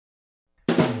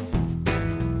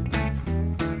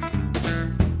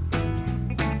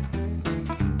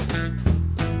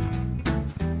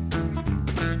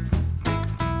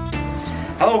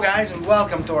Hello guys, and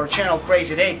welcome to our channel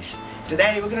Crazy Daddies.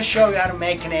 Today we're going to show you how to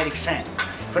make kinetic sand.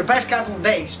 For the past couple of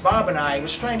days, Bob and I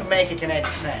was trying to make a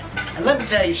kinetic sand. And let me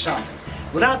tell you something,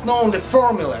 without knowing the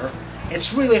formula,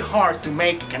 it's really hard to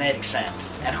make a kinetic sand.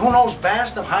 And who knows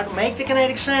best of how to make the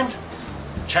kinetic sand?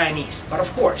 Chinese. But of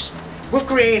course, we've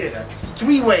created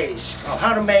 3 ways of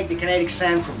how to make the kinetic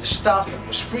sand from the stuff that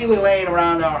was freely laying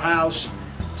around our house.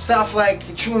 Stuff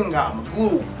like chewing gum,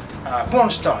 glue,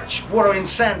 cornstarch, water and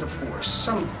sand, of course.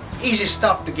 Some easy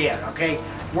stuff to get, okay?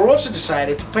 We're also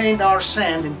decided to paint our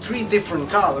sand in 3 different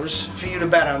colors for you to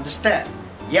better understand.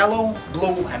 Yellow,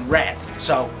 blue, and red.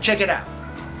 So, check it out.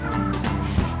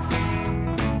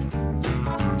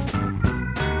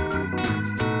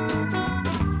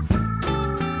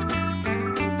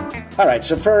 Alright,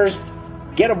 so first,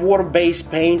 get a water-based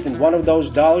paint in one of those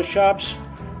dollar shops,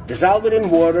 dissolve it in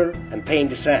water, and paint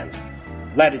the sand.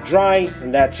 Let it dry,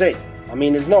 and that's it. I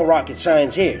mean, there's no rocket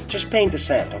science here. Just paint the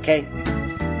sand, okay?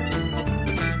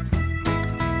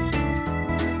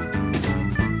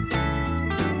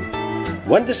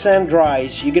 When the sand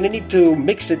dries, you're gonna need to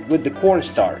mix it with the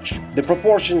cornstarch. The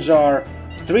proportions are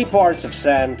 3 parts of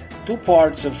sand, 2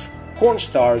 parts of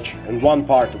cornstarch, and 1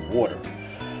 part of water.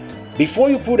 Before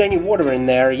you put any water in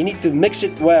there, you need to mix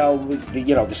it well with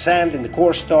the sand and the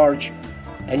cornstarch,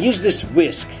 and use this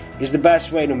whisk. Is the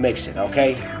best way to mix it,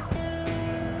 okay?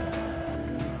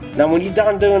 Now when you're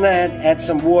done doing that, add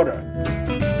some water.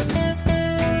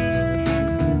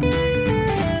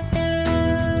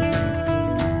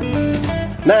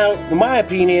 Now, in my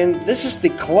opinion, this is the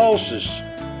closest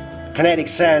kinetic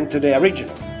sand to the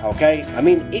original, okay? I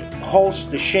mean, it holds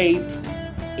the shape.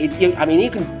 You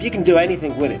can do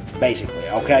anything with it, basically,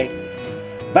 okay?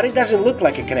 But it doesn't look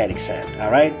like a kinetic sand, all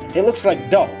right? It looks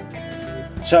like dough.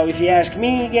 So if you ask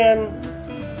me again,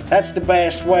 that's the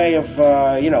best way of,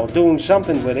 doing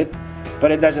something with it,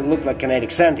 but it doesn't look like kinetic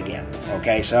sand again,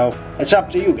 okay? So it's up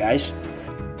to you guys.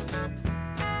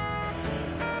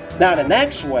 Now the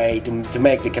next way to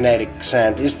make the kinetic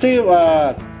sand is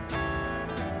to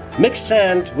mix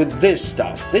sand with this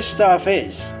stuff. This stuff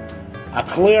is a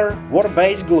clear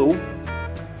water-based glue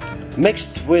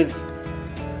mixed with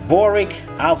boric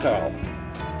alcohol.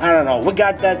 I don't know, we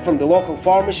got that from the local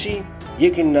pharmacy. You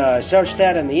can search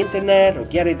that on the internet or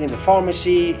get it in the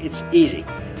pharmacy. It's easy,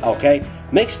 okay?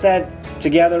 Mix that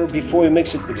together before you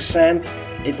mix it with the sand.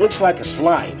 It looks like a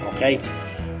slime, okay?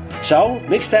 So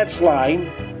mix that slime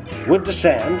with the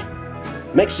sand,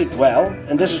 mix it well,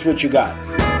 and this is what you got.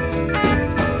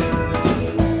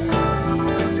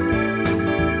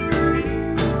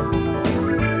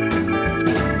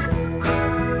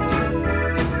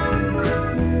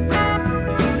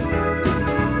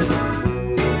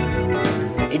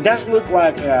 It does look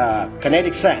like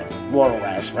kinetic sand, more or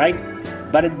less, right?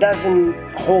 But it doesn't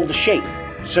hold the shape,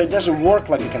 so it doesn't work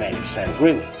like a kinetic sand,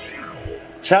 really.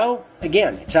 So,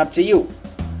 again, it's up to you.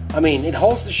 I mean, it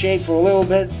holds the shape for a little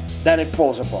bit, then it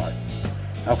falls apart,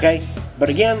 okay? But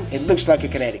again, it looks like a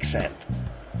kinetic sand,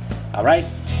 all right?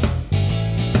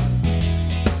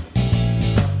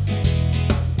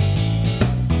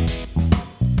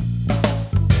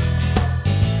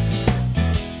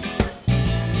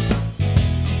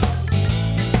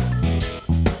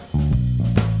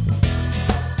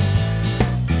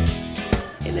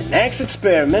 Next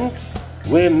experiment,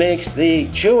 we mix the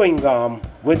chewing gum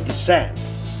with the sand.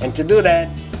 And to do that,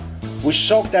 we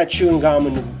soak that chewing gum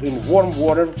in warm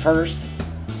water first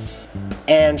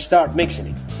and start mixing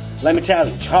it. Let me tell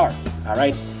you, it's hard,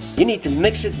 alright? You need to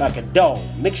mix it like a dough,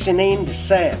 mixing in the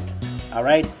sand,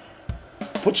 alright?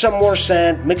 Put some more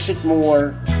sand, mix it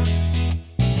more.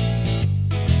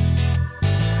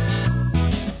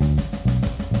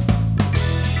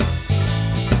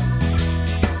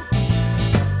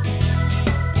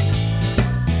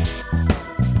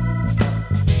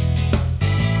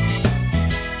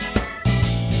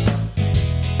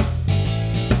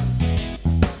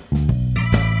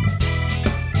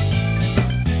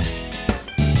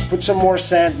 Put some more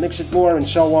sand, mix it more, and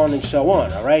so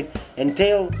on, alright?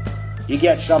 Until you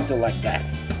get something like that.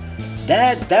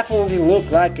 That definitely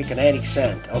looked like a kinetic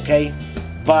sand, okay?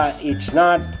 But it's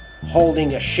not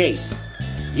holding a shape.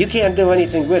 You can't do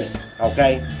anything with it,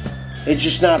 okay? It's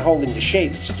just not holding the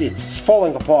shape. It's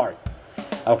falling apart,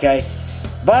 okay?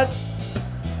 But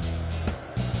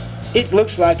it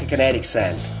looks like a kinetic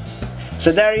sand.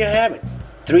 So there you have it.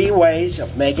 3 ways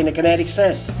of making a kinetic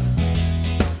sand.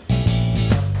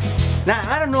 Now,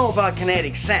 I don't know about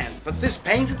kinetic sand, but this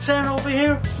painted sand over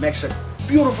here makes a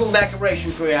beautiful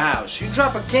decoration for your house. You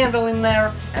drop a candle in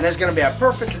there, and it's gonna be a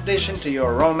perfect addition to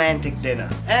your romantic dinner.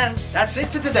 And that's it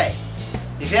for today.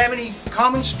 If you have any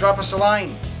comments, drop us a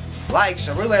line. Likes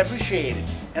are really appreciated.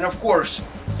 And of course,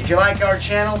 if you like our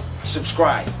channel,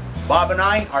 subscribe. Bob and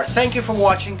I are thank you for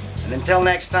watching, and until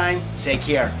next time, take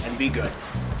care and be good.